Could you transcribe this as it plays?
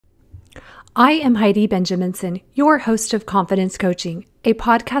I am Heidi Benjaminson, your host of Confidence Coaching, a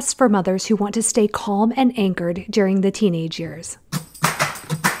podcast for mothers who want to stay calm and anchored during the teenage years.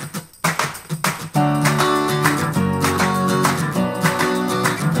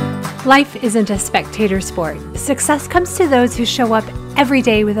 Life isn't a spectator sport. Success comes to those who show up every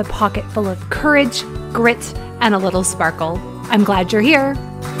day with a pocket full of courage, grit, and a little sparkle. I'm glad you're here.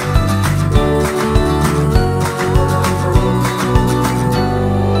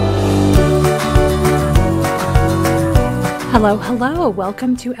 Hello.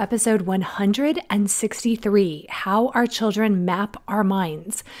 Welcome to episode 163, How Our Children Map Our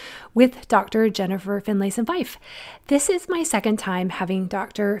Minds, with Dr. Jennifer Finlayson-Fife. This is my second time having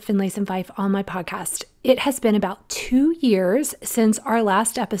Dr. Finlayson-Fife on my podcast. It has been about 2 years since our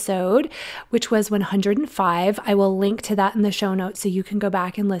last episode, which was 105. I will link to that in the show notes so you can go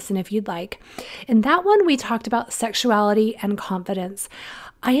back and listen if you'd like. In that one, we talked about sexuality and confidence.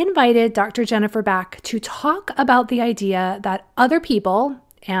 I invited Dr. Jennifer back to talk about the idea that other people,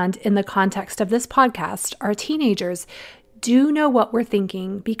 and in the context of this podcast, our teenagers, do know what we're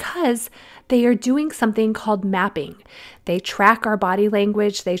thinking because they are doing something called mapping. They track our body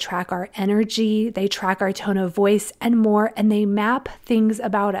language, they track our energy, they track our tone of voice and more, and they map things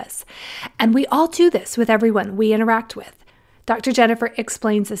about us. And we all do this with everyone we interact with. Dr. Jennifer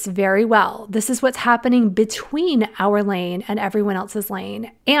explains this very well. This is what's happening between our lane and everyone else's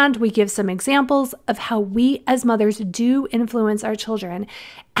lane. And we give some examples of how we as mothers do influence our children,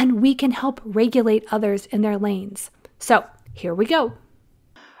 and we can help regulate others in their lanes. So here we go. All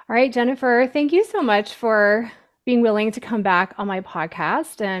right, Jennifer, thank you so much for being willing to come back on my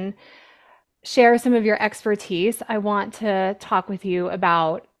podcast and share some of your expertise. I want to talk with you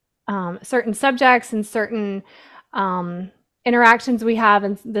about certain subjects and certain interactions we have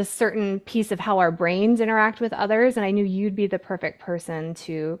and this certain piece of how our brains interact with others. And I knew you'd be the perfect person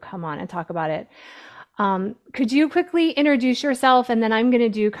to come on and talk about it. Could you quickly introduce yourself? And then I'm going to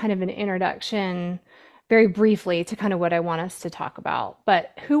do kind of an introduction very briefly to kind of what I want us to talk about.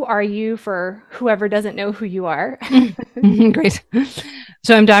 But who are you for whoever doesn't know who you are? Great.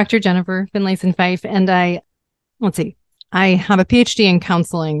 So I'm Dr. Jennifer Finlayson-Fife, and I have a PhD in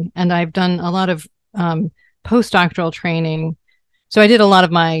counseling, and I've done a lot of postdoctoral training. So I did a lot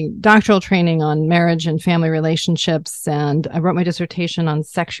of my doctoral training on marriage and family relationships, and I wrote my dissertation on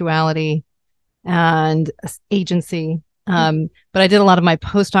sexuality and agency. But I did a lot of my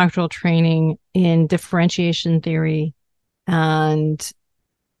postdoctoral training in differentiation theory and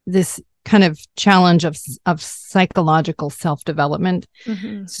this kind of challenge of psychological self-development.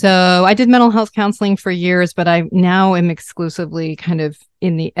 Mm-hmm. So I did mental health counseling for years, but I now am exclusively kind of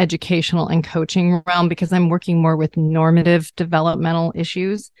in the educational and coaching realm because I'm working more with normative developmental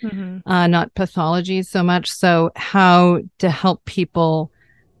issues, not pathologies so much. So how to help people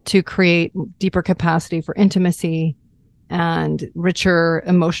to create deeper capacity for intimacy and richer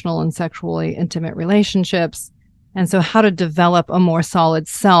emotional and sexually intimate relationships. And so how to develop a more solid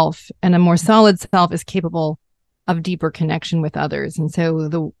self, and a more solid self is capable of deeper connection with others. And so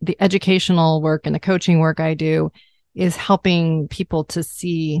the educational work and the coaching work I do is helping people to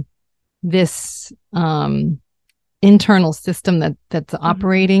see this internal system that's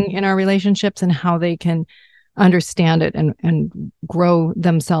operating in our relationships and how they can understand it and grow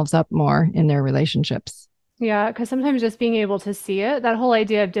themselves up more in their relationships. Yeah, because sometimes just being able to see it, that whole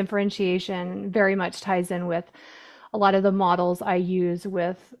idea of differentiation very much ties in with a lot of the models I use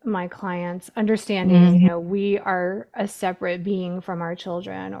with my clients, understanding, we are a separate being from our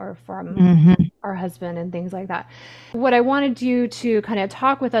children or from our husband and things like that. What I wanted you to kind of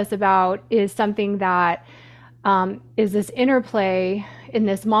talk with us about is something that is this interplay in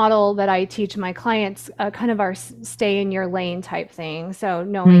this model that I teach my clients, kind of our stay in your lane type thing. So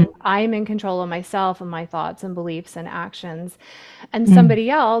knowing I'm in control of myself and my thoughts and beliefs and actions, and somebody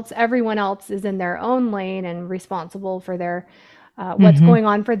else, everyone else is in their own lane and responsible for their what's going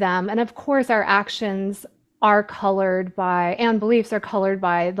on for them. And of course, our actions are colored by, and beliefs are colored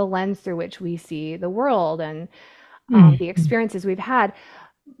by the lens through which we see the world and the experiences we've had.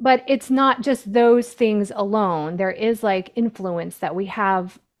 But it's not just those things alone. There is like influence that we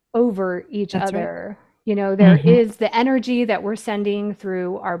have over each other. Right. There is the energy that we're sending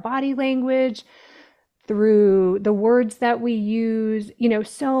through our body language, through the words that we use.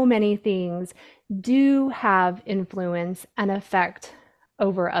 So many things do have influence and effect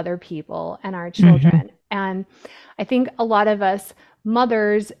over other people and our children. And I think a lot of us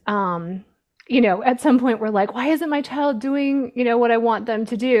mothers, at some point we're like, why isn't my child doing, what I want them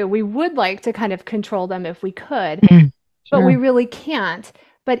to do? We would like to kind of control them if we could, but we really can't.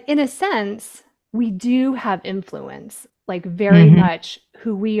 But in a sense, we do have influence like very Mm-hmm. much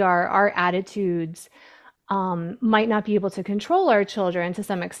who we are, our attitudes, might not be able to control our children to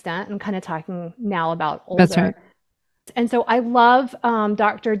some extent. I'm kind of talking now about That's older. right. And so I love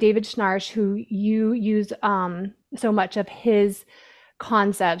Dr. David Schnarch, who you use so much of his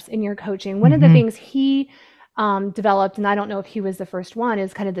concepts in your coaching. One of the Mm-hmm. things he developed, and I don't know if he was the first one,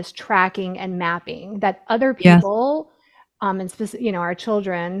 is kind of this tracking and mapping that other Yes. people, and our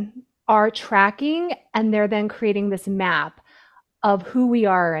children are tracking, and they're then creating this map of who we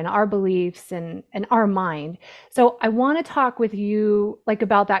are and our beliefs and our mind. So I want to talk with you like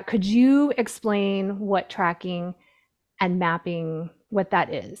about that. Could you explain what tracking and mapping, what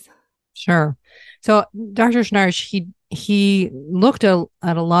that is? Sure. So Dr. Schnarch, he looked at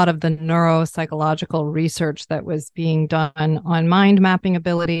a lot of the neuropsychological research that was being done on mind mapping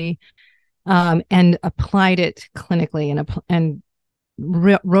ability, and applied it clinically, and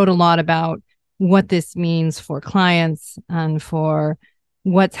wrote a lot about what this means for clients and for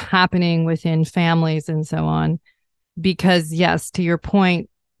what's happening within families and so on. Because yes, to your point,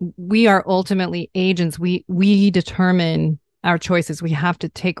 we are ultimately agents. We determine our choices. We have to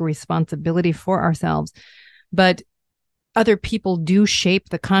take responsibility for ourselves. But other people do shape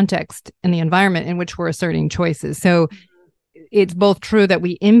the context and the environment in which we're asserting choices. So it's both true that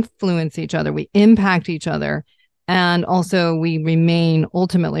we influence each other, we impact each other, and also we remain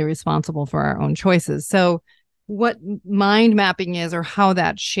ultimately responsible for our own choices. So what mind mapping is, or how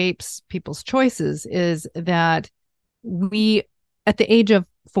that shapes people's choices, is that we, at the age of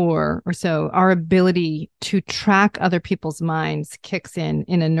 4 or so, our ability to track other people's minds kicks in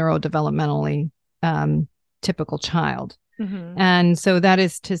a neurodevelopmentally typical child. Mm-hmm. And so that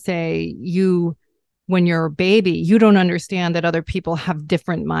is to say, when you're a baby, you don't understand that other people have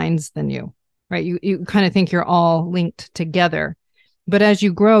different minds than you, right? You kind of think you're all linked together. But as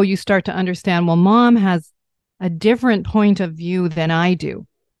you grow, you start to understand, well, mom has a different point of view than I do.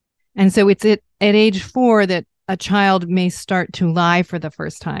 And so it's at age 4 that a child may start to lie for the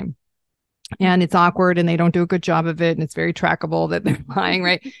first time. And it's awkward and they don't do a good job of it. And it's very trackable that they're lying,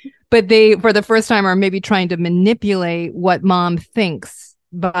 right? But they, for the first time, are maybe trying to manipulate what mom thinks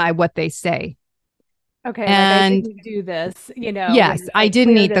by what they say. Okay, like I And didn't do this, when yes, it's I like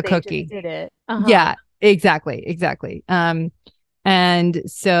didn't clear eat the that they just cookie. did it. Uh-huh. Yeah, exactly, exactly. And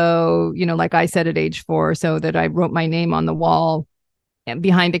so, like I said at age 4, so that I wrote my name on the wall and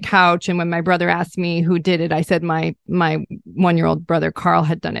behind a couch. And when my brother asked me who did it, I said my 1-year-old brother Carl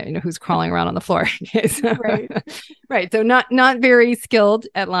had done it. Who's crawling around on the floor. So, Right. right. So not very skilled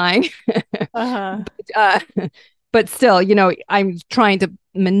at lying, Uh-huh. but, but still, I'm trying to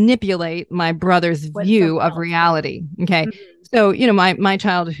manipulate my brother's What someone view of else thinks. reality. Okay. Mhm. So, my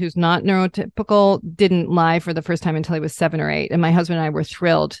child who's not neurotypical didn't lie for the first time until he was 7 or 8. And my husband and I were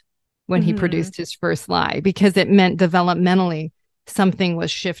thrilled when he Mhm. produced his first lie, because it meant developmentally something was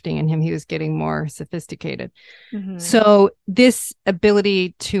shifting in him. He was getting more sophisticated. Mhm. So this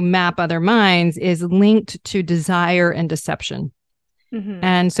ability to map other minds is linked to desire and deception. Mhm.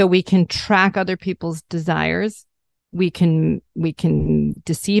 And so we can track other people's desires. We can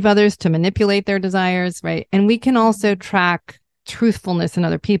deceive others to manipulate their desires, right? And we can also track truthfulness in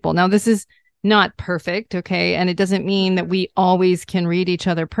other people. Now, this is not perfect, okay? And it doesn't mean that we always can read each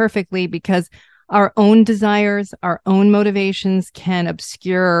other perfectly, because our own desires, our own motivations can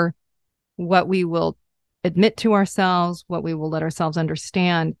obscure what we will admit to ourselves, what we will let ourselves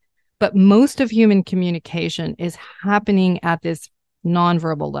understand. But most of human communication is happening at this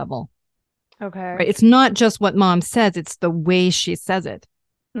nonverbal level, Okay. right? It's not just what mom says, it's the way she says it.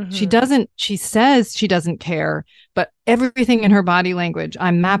 Mhm. She says she doesn't care, but everything in her body language,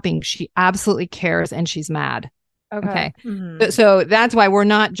 I'm mapping, she absolutely cares and she's mad. Okay. Okay. Mhm. So that's why we're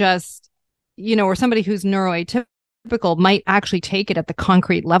not just, or somebody who's neuroatypical might actually take it at the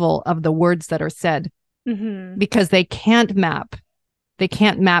concrete level of the words that are said, Mhm. because they can't map. They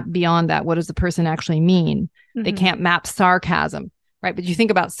can't map beyond that. What does the person actually mean? They can't Mhm. map sarcasm, right? But you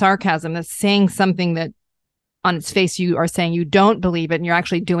think about sarcasm, that's saying something that on its face you are saying you don't believe it, and you're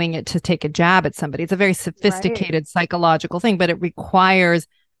actually doing it to take a jab at somebody. It's a very Right. sophisticated psychological thing, but it requires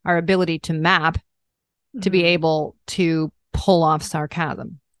our ability to map to be Mhm. able to pull off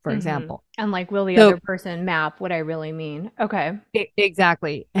sarcasm, for Mhm. example. And like, will the So other person map what I really mean? Okay.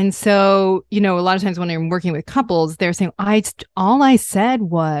 exactly. And so, a lot of times when I'm working with couples, they're saying, all I said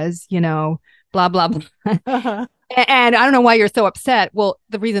was, blah, blah, blah. Uh-huh. And I don't know why you're so upset. Well,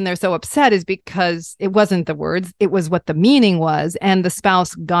 the reason they're so upset is because it wasn't the words, it was what the meaning was. And the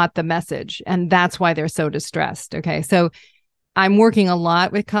spouse got the message. And that's why they're so distressed. Okay. So I'm working a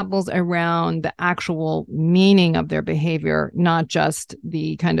lot with couples around the actual meaning of their behavior, not just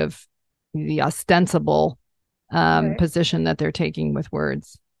the kind of the ostensible Okay. position that they're taking with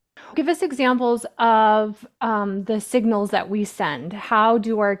words. Give us examples of the signals that we send. How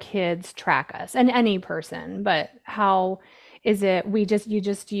do our kids track us? And any person, but how is it? You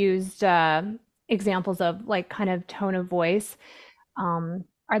just used examples of like kind of tone of voice.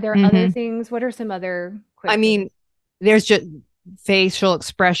 Are there other Mm-hmm. things? What are some other I quick things? mean, there's just facial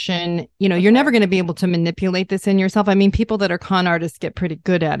expression. You're never Okay. going to be able to manipulate this in yourself. I mean, people that are con artists get pretty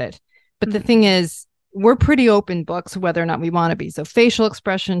good at it. But the thing Mhm. is, we're pretty open books, whether or not we want to be. So, facial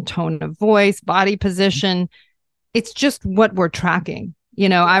expression, tone of voice, body position, it's just what we're tracking. I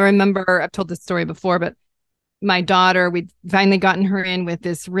Yeah. remember I've told this story before, but my daughter, we'd finally gotten her in with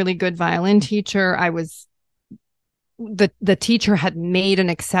this really good violin teacher. The teacher had made an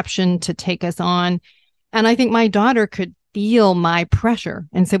exception to take us on. And I think my daughter could feel my pressure.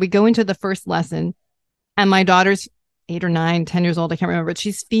 And so we go into the first lesson, and my daughter's 8 or 9, 10 years old. I can't remember, but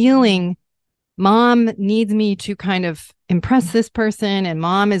she's feeling mom needs me to kind of impress this person, and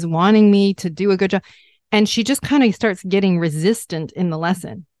mom is wanting me to do a good job. And she just kind of starts getting resistant in the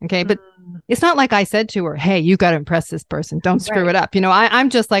lesson. Okay. But Mm. it's not like I said to her, hey, you got to impress this person. Don't screw Right. it up. I'm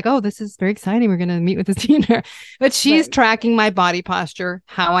just like, oh, this is very exciting. We're going to meet with the teacher. But she's Right. tracking my body posture,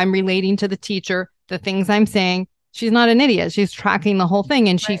 how I'm relating to the teacher, the things I'm saying. She's not an idiot. She's tracking the whole thing,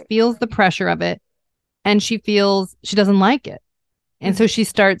 and she Right. feels the pressure of it, and she feels she doesn't like it. And so Mhm. she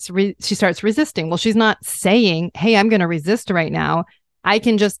starts resisting. Well, she's not saying, "Hey, I'm going to resist right now." I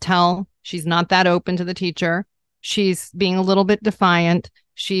can just tell she's not that open to the teacher. She's being a little bit defiant.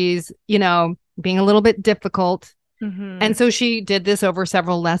 She's, being a little bit difficult. Mhm. And so she did this over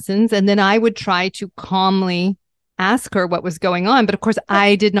several lessons, and then I would try to calmly ask her what was going on, but of course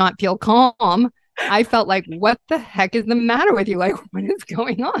I did not feel calm. I felt like, what the heck is the matter with you? Like, what is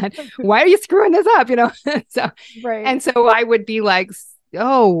going on? Why are you screwing this up? So Right. and so I would be like,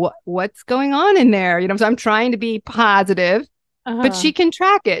 oh, what's going on in there? So I'm trying to be positive, but Uh-huh. she can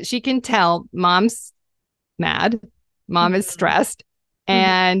track it. She can tell mom's mad, mom is Mhm. stressed, Mhm.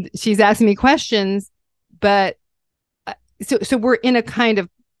 and she's asking me questions. But so we're in a kind of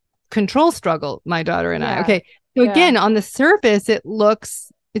control struggle, my daughter and I. Yeah. Okay. So Yeah. again, on the surface,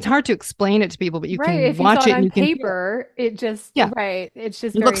 it's hard to explain it to people, but you Right, can if you saw watch it it and on you can feel it. paper, it just Yeah. right, it's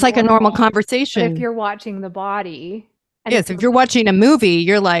just It very looks like a normal normal. But if conversation. you're watching the body and if Yes, if you're you're watching a movie,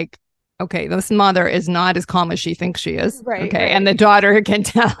 you're like, okay, this mother is not as calm as she thinks she is. right, Okay. And right. the daughter can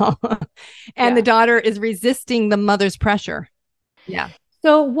tell. And the Yeah. daughter is resisting the mother's pressure. Yeah.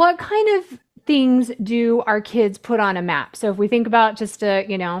 So what kind of things do our kids put on a map? So if we think about just a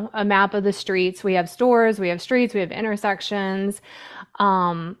map of the streets, we have stores, we have streets, we have intersections.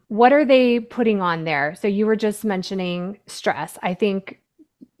 What are they putting on there? So you were just mentioning stress. I think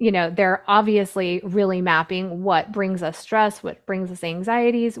they're obviously really mapping what brings us stress, what brings us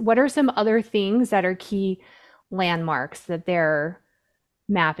anxieties. What are some other things that are key landmarks that they're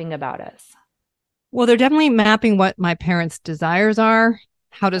mapping about us? Well, they're definitely mapping what my parents' desires are.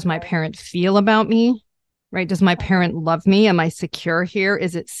 How does my Okay. parent feel about me? Right? Does my parent love me? Am I secure here?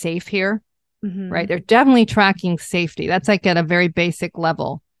 Is it safe here? Right? Mm-hmm. They're definitely tracking safety. That's like at a very basic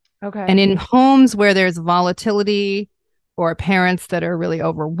level. And Okay. in homes where there's volatility or parents that are really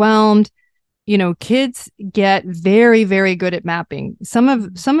overwhelmed, kids get very, very good at mapping. Some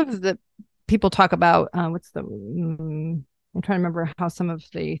of the people talk about I'm trying to remember how some of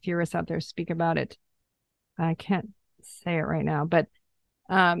the theorists out there speak about it. I can't say it right now, but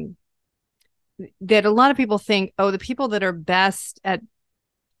um, that a lot of people think, oh, the people that are best at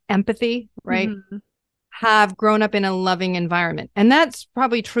empathy, right, Mm-hmm. have grown up in a loving environment. And that's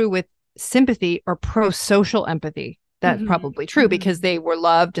probably true with sympathy or pro social empathy. That's Mm-hmm. probably true Mm-hmm. because they were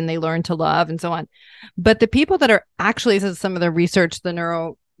loved and they learned to love and so on. But the people that are actually, this is some of the research, the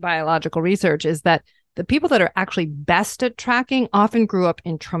neurobiological research, is that the people that are actually best at tracking often grew up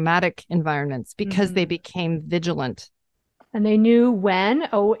in traumatic environments because they Mm-hmm. became vigilant. And they knew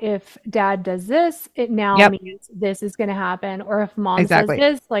if dad does this, it now Yep, means this is going to happen. Or if mom says exactly.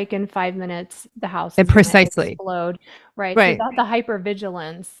 this, like in 5 minutes, the house And is going to precisely. explode. Right. So Right, that the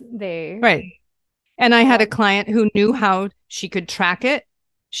hypervigilance, they, right. And I had a well, client who knew how she could track it.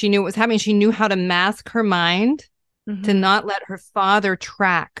 She knew what was happening. She knew how to mask her mind to mm-hmm. not let her father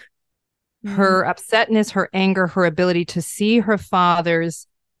track Mm-hmm. her upsetness, her anger, her ability to see her father's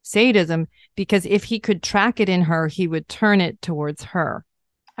sadism, because if he could track it in her, he would turn it towards her.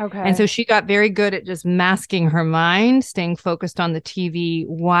 And Okay. so she got very good at just masking her mind, staying focused on the TV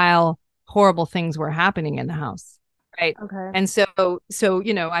while horrible things were happening in the house. Right. Okay. And so,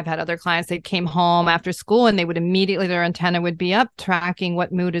 I've had other clients that came home after school and they would immediately, their antenna would be up tracking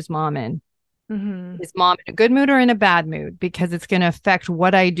what mood is mom in. Mm-hmm. Is mom in a good mood or in a bad mood? Because it's going to affect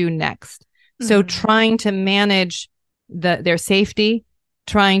what I do next. So trying to manage their safety,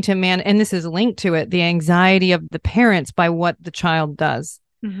 trying to and this is linked to it, the anxiety of the parents by what the child does.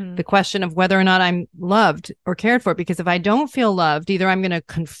 The question of whether or not I'm loved or cared for, because if I don't feel loved, either I'm going to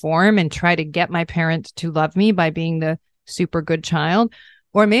conform and try to get my parent to love me by being the super good child,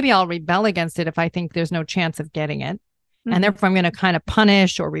 or maybe I'll rebel against it if I think there's no chance of getting it. And therefore I'm going to kind of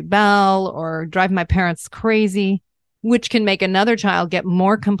punish or rebel or drive my parents crazy, which can make another child get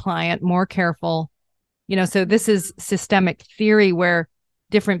more compliant, more careful. So this is systemic theory where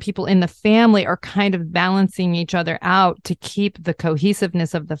different people in the family are kind of balancing each other out to keep the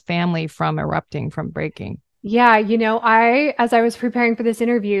cohesiveness of the family from erupting, from breaking. Yeah, as I was preparing for this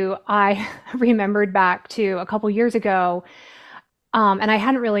interview, I remembered back to a couple years ago. And I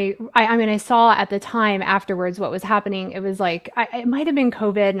hadn't really, I mean, I saw at the time afterwards what was happening. It was like, it might have been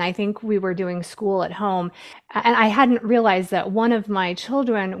COVID, and I think we were doing school at home. And I hadn't realized that one of my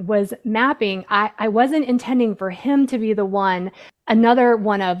children was mapping. I wasn't intending for him to be the one. Another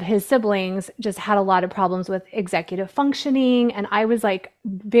one of his siblings just had a lot of problems with executive functioning. And I was like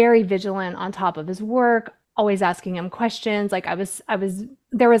very vigilant on top of his work, always asking him questions. Like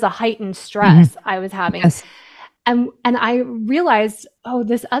there was a heightened stress I was having. Yes. And I realized, oh,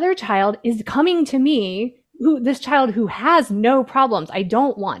 this other child is coming to me, this child who has no problems. I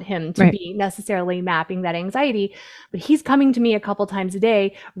don't want him to be necessarily mapping that anxiety, but he's coming to me a couple times a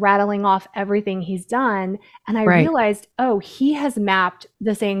day, rattling off everything he's done. And I realized, oh, he has mapped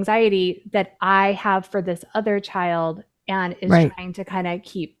this anxiety that I have for this other child and is trying to kind of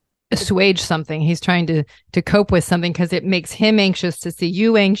assuage something. He's trying to cope with something because it makes him anxious to see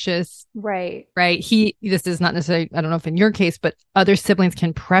you anxious. Right. This is not necessarily, I don't know if in your case, but other siblings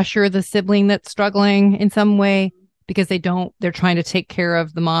can pressure the sibling that's struggling in some way because they're trying to take care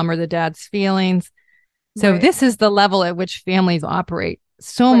of the mom or the dad's feelings. So this is the level at which families operate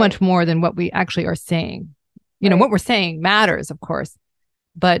so much more than what we actually are saying. What we're saying matters, of course,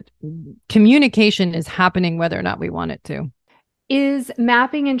 but communication is happening whether or not we want it to. Is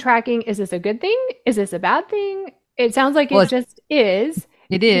mapping and tracking, is this a good thing? Is this a bad thing? It sounds like it just is.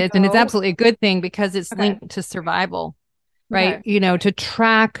 It is. And it's absolutely a good thing because it's linked to survival, right? Okay. To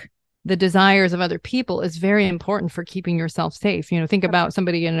track the desires of other people is very important for keeping yourself safe. Think about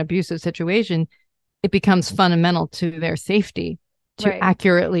somebody in an abusive situation. It becomes fundamental to their safety to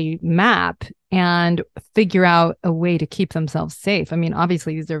accurately map and figure out a way to keep themselves safe. I mean,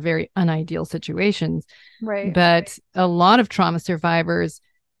 obviously, these are very unideal situations, but a lot of trauma survivors,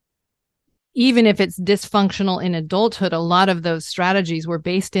 even if it's dysfunctional in adulthood, a lot of those strategies were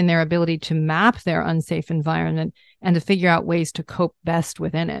based in their ability to map their unsafe environment and to figure out ways to cope best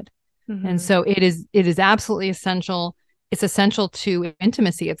within it. And so it is absolutely essential. It's essential to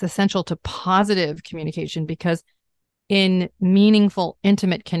intimacy. It's essential to positive communication because in meaningful,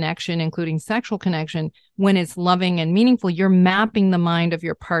 intimate connection, including sexual connection, when it's loving and meaningful, you're mapping the mind of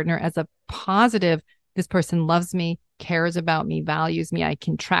your partner as a positive. This person loves me, cares about me, values me. I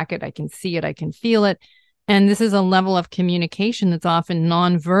can track it. I can see it. I can feel it. And this is a level of communication that's often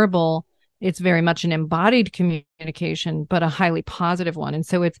nonverbal. It's very much an embodied communication, but a highly positive one. And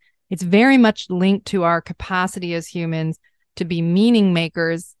so it's very much linked to our capacity as humans to be meaning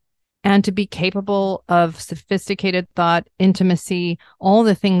makers and to be capable of sophisticated thought, intimacy, all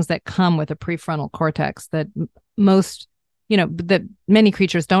the things that come with a prefrontal cortex that that many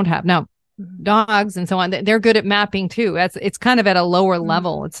creatures don't have. Now, dogs and so on, they're good at mapping too. It's kind of at a lower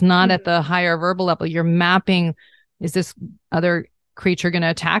level. It's not at the higher verbal level. You're mapping, is this other creature going to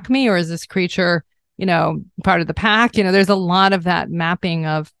attack me, or is this creature, part of the pack? There's a lot of that mapping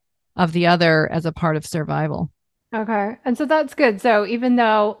of the other as a part of survival. Okay. And so that's good. So even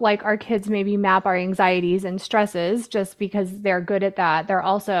though like our kids maybe map our anxieties and stresses just because they're good at that, they're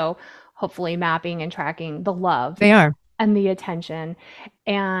also hopefully mapping and tracking the love. They are. And the attention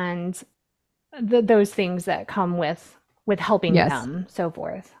and those things that come with helping them, so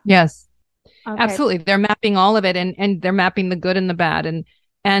forth. Yes. Okay. Absolutely. They're mapping all of it and they're mapping the good and the bad.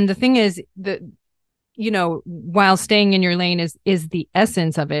 And the thing is that, while staying in your lane is the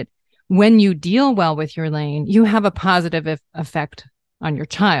essence of it. When you deal well with your lane, you have a positive effect on your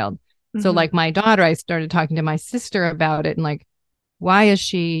child. So like my daughter, I started talking to my sister about it and like, why is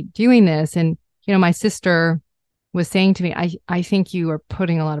she doing this? And, my sister was saying to me, I think you are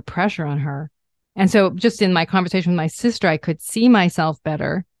putting a lot of pressure on her. And so just in my conversation with my sister, I could see myself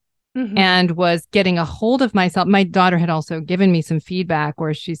better and was getting a hold of myself. My daughter had also given me some feedback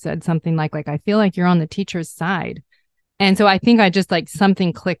where she said something like, I feel like you're on the teacher's side. And so I think I just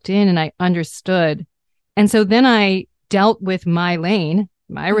something clicked in and I understood. And so then I dealt with my lane,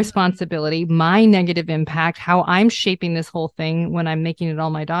 my responsibility, my negative impact, how I'm shaping this whole thing when I'm making it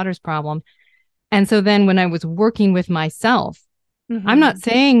all my daughter's problem. And so then when I was working with myself, I'm not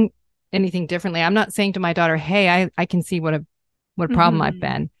saying anything differently. I'm not saying to my daughter, hey, I can see what a problem I've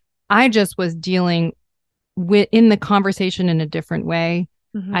been. I just was dealing with in the conversation in a different way.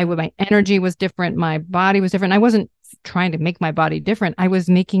 My energy was different. My body was different. I wasn't trying to make my body different. I was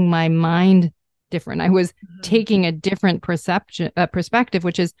making my mind different. I was taking a different perspective,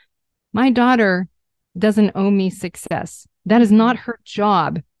 which is my daughter doesn't owe me success. That is not her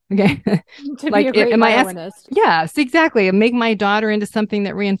job. Okay. To be a great violinist. Yes, exactly. And make my daughter into something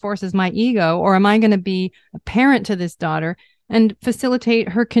that reinforces my ego, or am I going to be a parent to this daughter and facilitate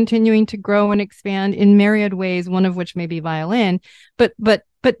her continuing to grow and expand in myriad ways, one of which may be violin, but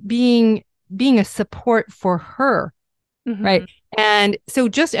being a support for her. Right. And so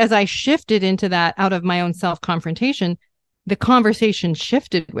just as I shifted into that out of my own self-confrontation, the conversation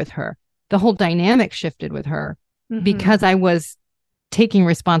shifted with her. The whole dynamic shifted with her because I was taking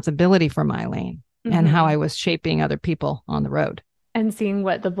responsibility for my lane and how I was shaping other people on the road. And seeing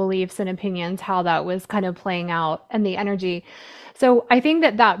what the beliefs and opinions, how that was kind of playing out and the energy. So I think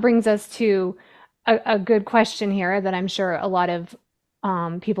that brings us to a good question here that I'm sure a lot of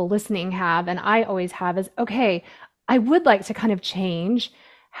people listening have, and I always have, is, okay, I would like to kind of change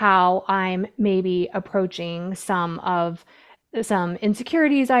how I'm maybe approaching some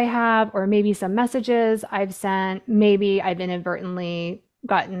insecurities I have, or maybe some messages I've sent. Maybe I've inadvertently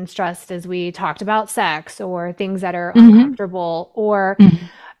gotten stressed as we talked about sex or things that are uncomfortable, or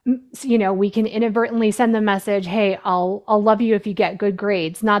we can inadvertently send the message, hey, I'll love you if you get good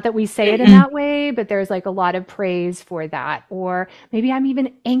grades. Not that we say it in that way, but there's like a lot of praise for that. Or maybe I'm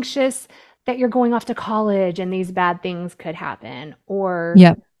even anxious that you're going off to college and these bad things could happen. Or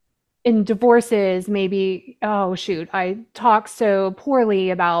in divorces, maybe, oh shoot, I talk so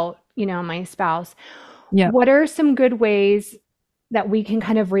poorly about, my spouse. What are some good ways that we can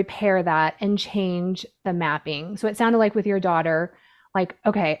kind of repair that and change the mapping? So it sounded like with your daughter, like,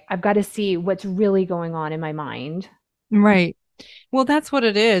 okay, I've got to see what's really going on in my mind. Right. Well, that's what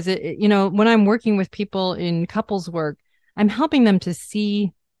it is. When I'm working with people in couples work, I'm helping them to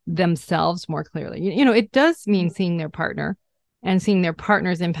see themselves more clearly. It does mean seeing their partner and seeing their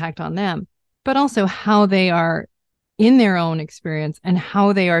partner's impact on them, but also how they are in their own experience and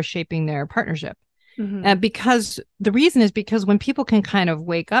how they are shaping their partnership. Because the reason is because when people can kind of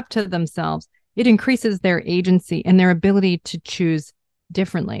wake up to themselves, it increases their agency and their ability to choose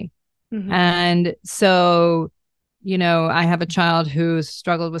differently. And so, I have a child who's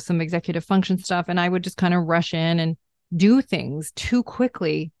struggled with some executive function stuff, and I would just kind of rush in and do things too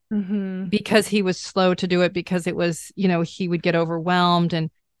quickly because he was slow to do it, because it was, he would get overwhelmed.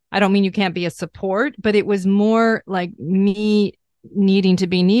 And I don't mean you can't be a support, but it was more like me needing to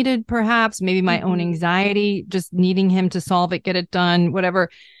be needed, perhaps, maybe my own anxiety, just needing him to solve it, get it done, whatever,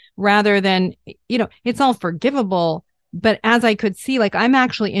 rather than, it's all forgivable. But as I could see, like, I'm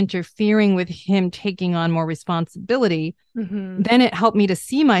actually interfering with him taking on more responsibility, then it helped me to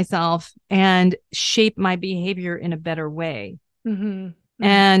see myself and shape my behavior in a better way.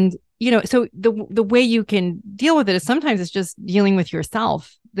 And, so the way you can deal with it is sometimes it's just dealing with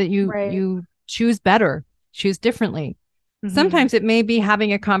yourself, that you choose better, choose differently. Sometimes it may be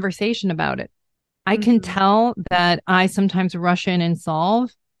having a conversation about it. I can tell that I sometimes rush in and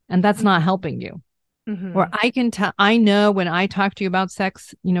solve, and that's not helping you. Or I know when I talked to you about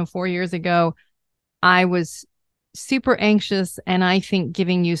sex, 4 years ago, I was super anxious, and I think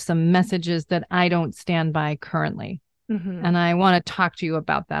giving you some messages that I don't stand by currently. And I want to talk to you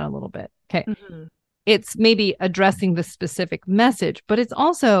about that a little bit. Okay. It's maybe addressing the specific message, but it's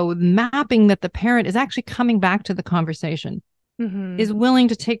also mapping that the parent is actually coming back to the conversation, is willing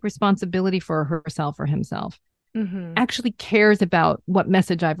to take responsibility for herself or himself, actually cares about what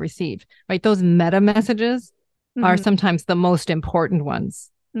message I've received, right? Those meta messages are sometimes the most important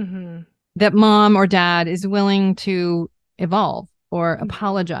ones, that mom or dad is willing to evolve or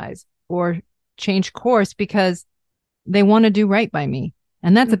apologize or change course because they want to do right by me.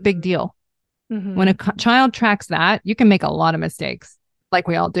 And that's a big deal. When a child tracks that, you can make a lot of mistakes, like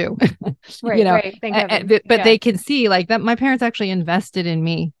we all do. Right. But they can see like that my parents actually invested in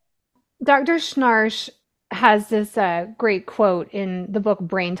me. Dr. Schnarch has this great quote in the book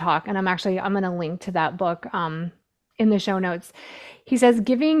Brain Talk, and I'm going to link to that book in the show notes. He says,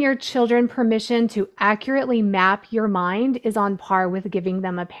 giving your children permission to accurately map your mind is on par with giving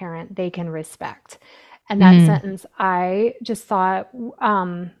them a parent they can respect. And that sentence, I just thought,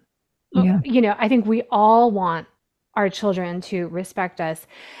 I think we all want our children to respect us.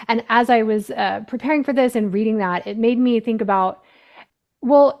 And as I was preparing for this and reading that, it made me think about,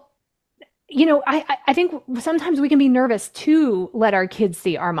 well, I think sometimes we can be nervous to let our kids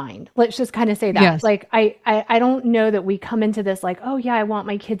see our mind. Let's just kind of say that. Yes. Like, I don't know that we come into this like, oh yeah, I want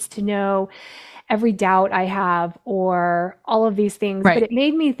my kids to know every doubt I have or all of these things. But Right. it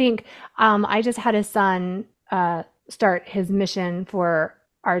made me think, I just had a son start his mission for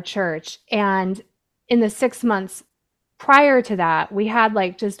our church. And in the 6 months prior to that, we had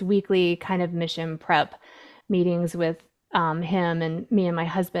like just weekly kind of mission prep meetings with him and me and my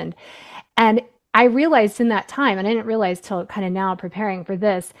husband. And I realized in that time, and I didn't realize till kind of now preparing for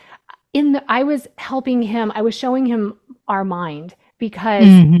this, I was helping him, I was showing him our mind because,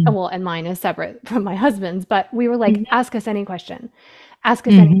 Mm-hmm. well, and mine is separate from my husband's, but we were like, ask us any question, ask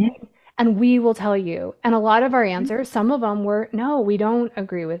us Mm-hmm. anything, and we will tell you. And a lot of our answers, some of them were, no, we don't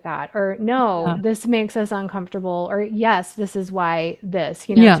agree with that, or no, Yeah. this makes us uncomfortable, or yes, this is why this,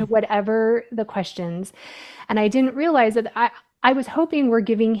 Yeah. to whatever the questions. And I didn't realize that I was hoping we're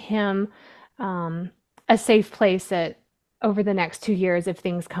giving him a safe place that over the next 2 years, if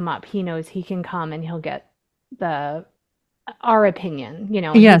things come up, he knows he can come and he'll get the our opinion, and he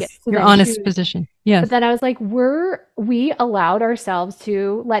gets Yes. to Your then honest choose. position. But Yes. then I was like, we allowed ourselves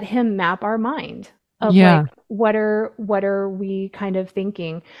to let him map our mind of like Yeah. what are we kind of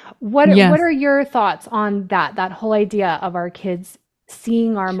thinking? What Yes. are your thoughts on that whole idea of our kids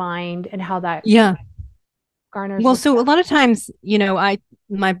seeing our mind and how that Yeah. garners Well, with so a lot of times,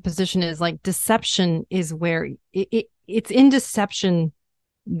 my position is like deception is where it's in deception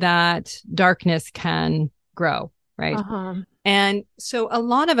that darkness can grow, right? uh-huh. And so a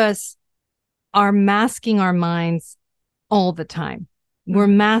lot of us are masking our minds all the time. We're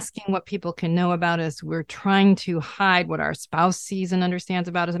Mhm. masking what people can know about us. We're trying to hide what our spouse sees and understands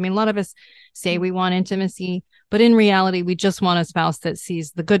about us. I mean, a lot of us say we want intimacy, but in reality, we just want a spouse that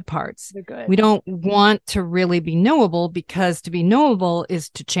sees the good parts. The We good. don't want to really be knowable, because to be knowable is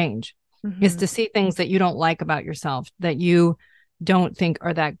to change, is Mhm. to see things that you don't like about yourself, that you don't think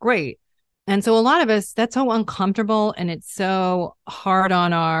are that great. And so a lot of us, that's so uncomfortable and it's so hard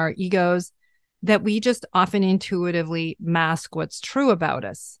on our egos that we just often intuitively mask what's true about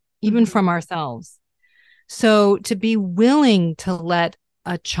us, even Mhm. from ourselves. So to be willing to let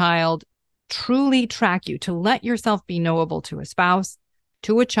a child truly track you, to let yourself be knowable to a spouse,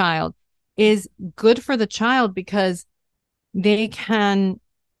 to a child, is good for the child, because they can,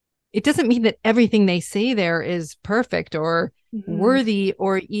 it doesn't mean that everything they say there is perfect or Mhm. worthy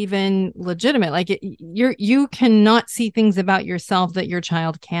or even legitimate. Like you cannot see things about yourself that your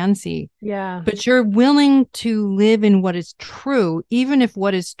child can see, Yeah. but you're willing to live in what is true, even if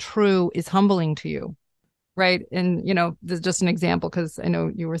what is true is humbling to you. Right. And, this is just an example, because I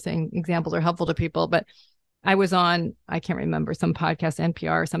know you were saying examples are helpful to people, but I was on, I can't remember, some podcast,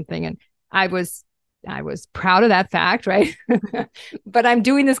 NPR or something. And I was, I was proud of that fact. Right. But I'm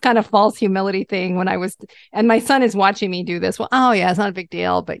doing this kind of false humility thing and my son is watching me do this. Well, oh yeah, it's not a big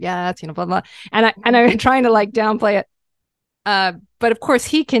deal, but yeah, it's, blah, blah. I'm trying to like downplay it. But of course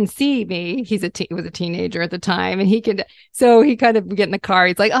he can see me. He was a teenager at the time, and so he kind of get in the car.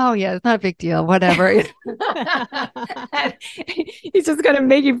 He's like, "Oh yeah, it's not a big deal, whatever." He's just kind of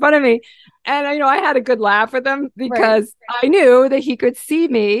making fun of me, and I had a good laugh with him, Right. because I knew that he could see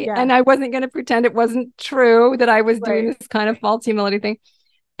me, Yeah. and I wasn't going to pretend it wasn't true, that I was doing Right. this kind of false humility thing.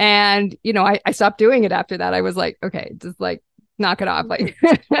 And I stopped doing it after that. I was like, okay, just like knock it off, like.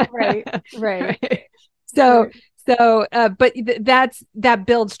 Right. Right. Right. So Right. but that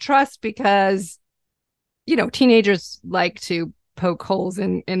builds trust, because teenagers like to poke holes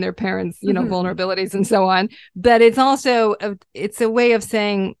in their parents Mhm. vulnerabilities and so on, but it's also it's a way of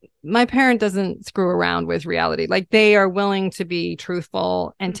saying my parent doesn't screw around with reality. Like, they are willing to be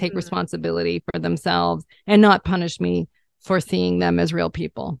truthful and take Mhm. responsibility for themselves and not punish me for seeing them as real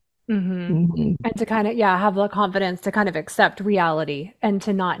people. Mhm. Mm-hmm. And to kind of, yeah, have the confidence to kind of accept reality and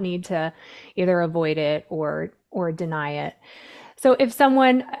to not need to either avoid it or deny it. So if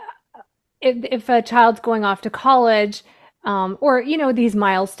a child's going off to college, or these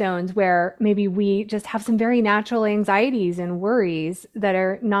milestones where maybe we just have some very natural anxieties and worries that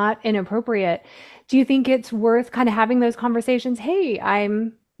are not inappropriate, do you think it's worth kind of having those conversations? Hey,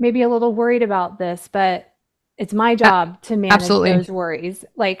 I'm maybe a little worried about this, but it's my job to manage Absolutely. those worries.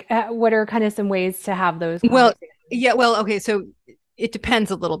 Like, what are kind of some ways to have those Well, conversations? yeah, well, okay, so it depends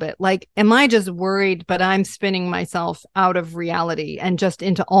a little bit. Like, am I just worried, but I'm spinning myself out of reality and just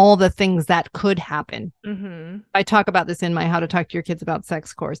into all the things that could happen? Mm-hmm. I talk about this in my How to Talk to Your Kids About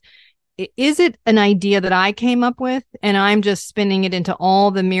Sex course. Is it an idea that I came up with, and I'm just spinning it into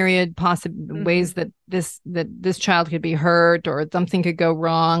all the myriad possible Mm-hmm. ways that this child could be hurt or something could go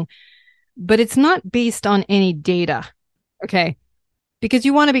wrong, but it's not based on any data. Okay. because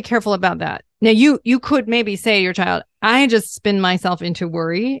you want to be careful about that. Now, you could maybe say to your child, I just spin myself into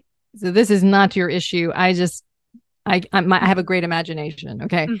worry. So this is not your issue. I have a great imagination.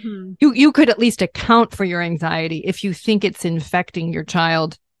 Okay. Mm-hmm. You could at least account for your anxiety if you think it's infecting your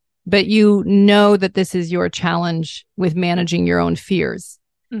child, but you know that this is your challenge with managing your own fears.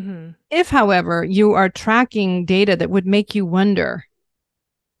 Mm-hmm. If, however, you are tracking data that would make you wonder,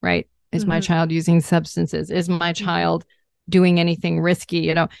 right? Is my child using substances? Is my child doing anything risky?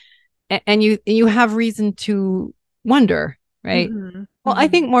 You know, and you have reason to wonder, right? Mm-hmm. Well, I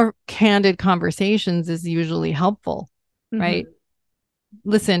think more candid conversations is usually helpful, right?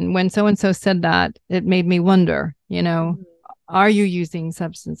 Listen, when so and so said that, it made me wonder, you know, are you using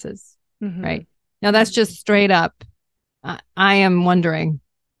substances? Right? Now that's just straight up. I am wondering.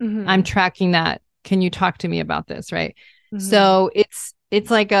 I'm tracking that. Can you talk to me about this? Right? So it's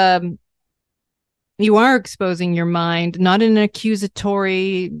like you are exposing your mind, not in an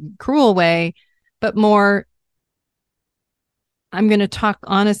accusatory, cruel way, but more, I'm going to talk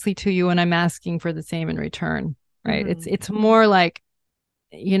honestly to you and I'm asking for the same in return. Right? It's more like,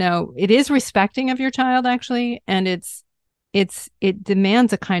 you know, it is respecting of your child actually, and it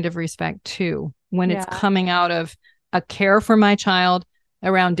demands a kind of respect too when it's coming out of a care for my child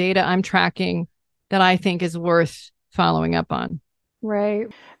around data I'm tracking that I think is worth following up on. Right.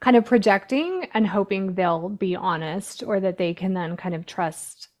 Kind of projecting and hoping they'll be honest, or that they can then kind of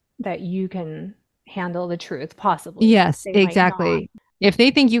trust that you can handle the truth, possibly. Yes, They might not. exactly. If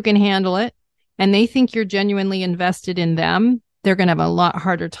they think you can handle it and they think you're genuinely invested in them, they're going to have a lot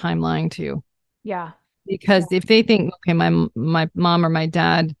harder time lying to you. Yeah. Because if they think, okay, my mom or my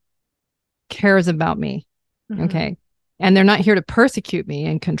dad cares about me, okay, and they're not here to persecute me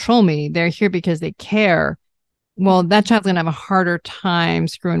and control me, they're here because they care. Well, that child's going to have a harder time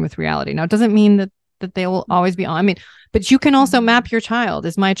screwing with reality. Now, it doesn't mean that they will always be on. I mean, but you can also map your child.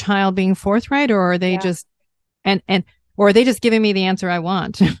 Is my child being forthright, or are they just or are they just giving me the answer I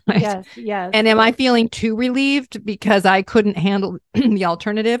want? Right? Yes, yes. And am I feeling too relieved because I couldn't handle the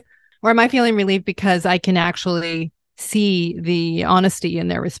alternative? Or am I feeling relieved because I can actually see the honesty in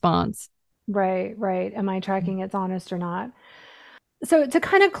their response? Right, right. Am I tracking it's honest or not? So to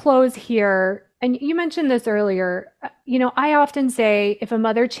kind of close here, and you mentioned this earlier, you know, I often say if a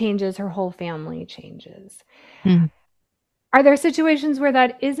mother changes, her whole family changes. Are there situations where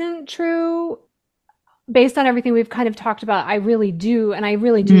that isn't true? Based on everything we've kind of talked about, I really do. And I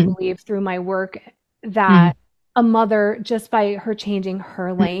really do believe through my work that a mother, just by her changing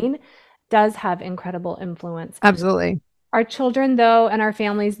her lane, does have incredible influence. Absolutely. Our children, though, and our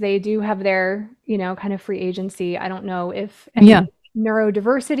families, they do have their, you know, kind of free agency. I don't know if any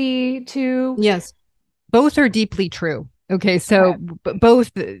neurodiversity too. Yes. Both are deeply true. Okay. So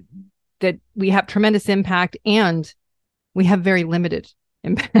both that we have tremendous impact and we have very limited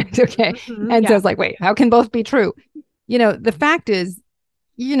impact. Okay. And so it's like, wait, how can both be true? You know, the fact is,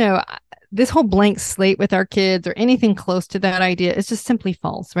 you know, this whole blank slate with our kids or anything close to that idea is just simply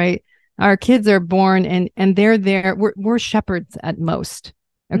false, right? Our kids are born and they're there. We're shepherds at most.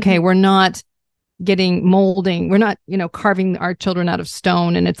 Okay. We're not molding. We're not, you know, carving our children out of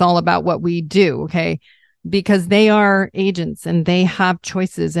stone and it's all about what we do. Okay. Because they are agents and they have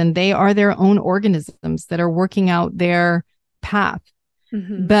choices and they are their own organisms that are working out their path.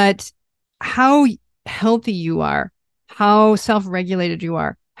 But how healthy you are, how self-regulated you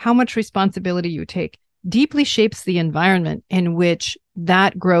are, how much responsibility you take deeply shapes the environment in which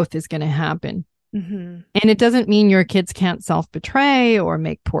that growth is going to happen. And it doesn't mean your kids can't self-betray or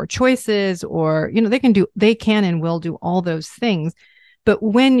make poor choices or, you know, they can and will do all those things. But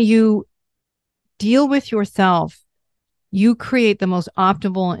when you deal with yourself, you create the most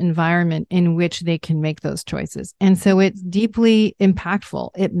optimal environment in which they can make those choices. And so it's deeply impactful.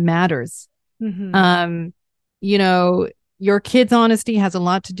 It matters. You know, your kid's honesty has a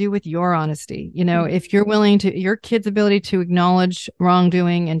lot to do with your honesty. You know, if you're willing to, your kid's ability to acknowledge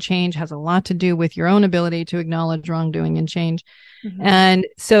wrongdoing and change has a lot to do with your own ability to acknowledge wrongdoing and change. And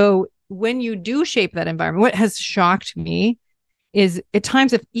so when you do shape that environment, what has shocked me is at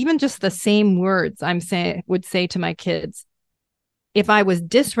times, if even just the same words would say to my kids, if I was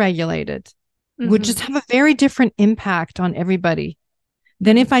dysregulated, would just have a very different impact on everybody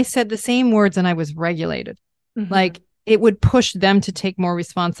than if I said the same words and I was regulated. Like it would push them to take more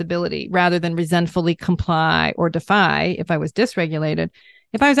responsibility rather than resentfully comply or defy if I was dysregulated.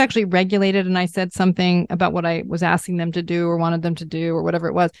 If I was actually regulated and I said something about what I was asking them to do or wanted them to do or whatever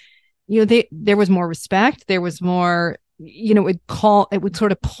it was, you know, there was more respect. There was more, you know, it would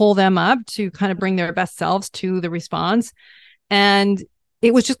sort of pull them up to kind of bring their best selves to the response. And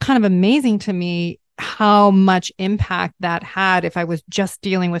it was just kind of amazing to me how much impact that had if I was just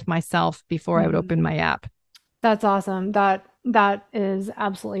dealing with myself before I would open my app. That's awesome. That is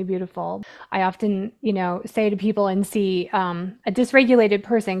absolutely beautiful. I often, say to people and see a dysregulated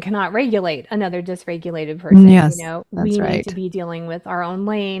person cannot regulate another dysregulated person. Yes, that's We need to right. be dealing with our own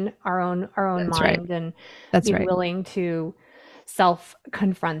lane, our own That's right. mind, and That's being right. willing to self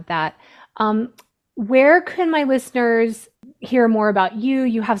confront that. Where can my listeners hear more about you?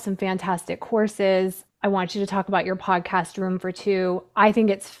 You have some fantastic courses. I want you to talk about your podcast, Room for Two. I think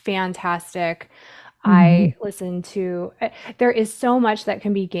it's fantastic. I listen to, there is so much that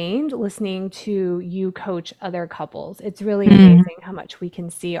can be gained listening to you coach other couples. It's really amazing how much we can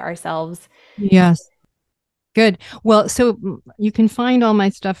see ourselves. Yes. Good. Well, so you can find all my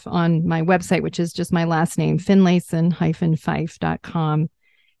stuff on my website, which is just my last name, Finlayson-Fife.com.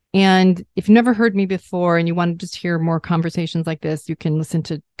 And if you've never heard me before and you want to just hear more conversations like this, you can listen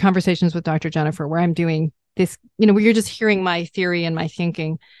to Conversations with Dr. Jennifer, where I'm doing this, where you're just hearing my theory and my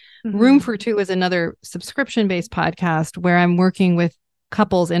thinking. Room for Two is another subscription-based podcast where I'm working with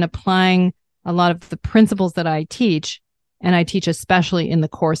couples and applying a lot of the principles that I teach. And I teach especially in the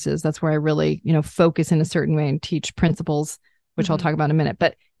courses. That's where I really, focus in a certain way and teach principles, which I'll talk about in a minute.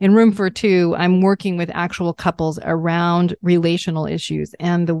 But in Room for Two, I'm working with actual couples around relational issues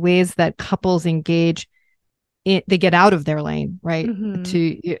and the ways that couples engage they get out of their lane, right?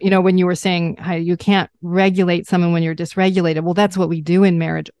 To, when you were saying how you can't regulate someone when you're dysregulated. Well, that's what we do in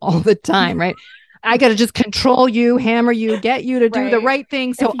marriage all the time, right? I got to just control you, hammer you, get you to do the right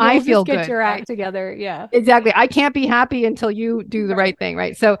thing. So I feel get good. Your act together. Yeah, exactly. I can't be happy until you do the right thing.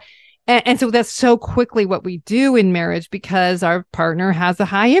 Right. So, and so that's so quickly what we do in marriage because our partner has a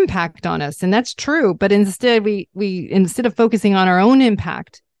high impact on us. And that's true. But instead, we instead of focusing on our own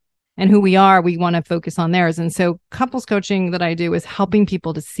impact and who we are, we want to focus on theirs. And so couples coaching that I do is helping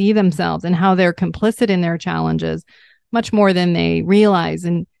people to see themselves and how they're complicit in their challenges much more than they realize.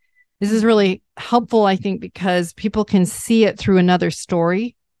 And this is really helpful, I think, because people can see it through another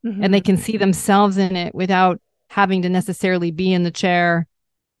story and they can see themselves in it without having to necessarily be in the chair,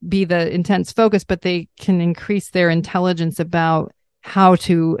 be the intense focus, but they can increase their intelligence about how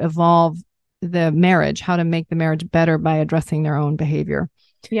to evolve the marriage, how to make the marriage better by addressing their own behavior.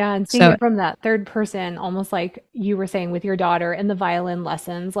 Yeah, and seeing it from that third person, almost like you were saying with your daughter in the violin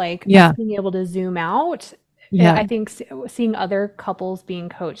lessons, like us being able to zoom out. Yeah, I think seeing other couples being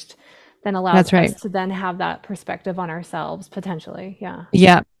coached then allows us to then have that perspective on ourselves potentially. Yeah.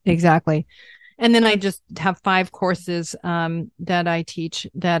 Yeah, exactly. And then I just have 5 courses that I teach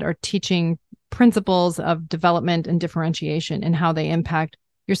that are teaching principles of development and differentiation and how they impact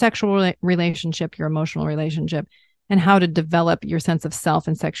your sexual relationship, your emotional relationship, and how to develop your sense of self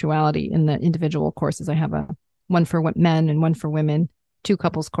and sexuality in the individual courses. I have one for men and one for women, 2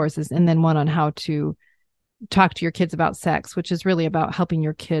 couples courses, and then one on how to talk to your kids about sex, which is really about helping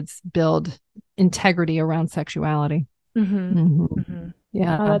your kids build integrity around sexuality.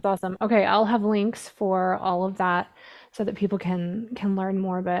 Yeah. Oh, that's awesome. Okay, I'll have links for all of that so that people can learn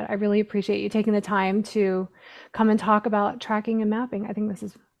more. But I really appreciate you taking the time to come and talk about tracking and mapping. I think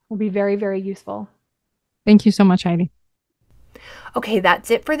this will be very, very useful. Thank you so much, Heidi. Okay,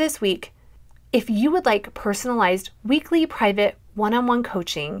 that's it for this week. If you would like personalized weekly private one-on-one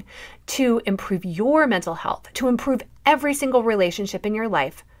coaching to improve your mental health, to improve every single relationship in your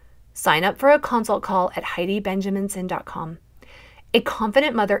life, sign up for a consult call at HeidiBenjaminson.com. A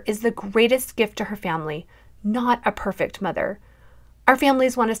confident mother is the greatest gift to her family, not a perfect mother. Our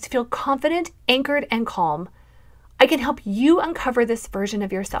families want us to feel confident, anchored, and calm. I can help you uncover this version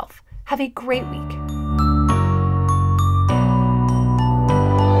of yourself. Have a great week.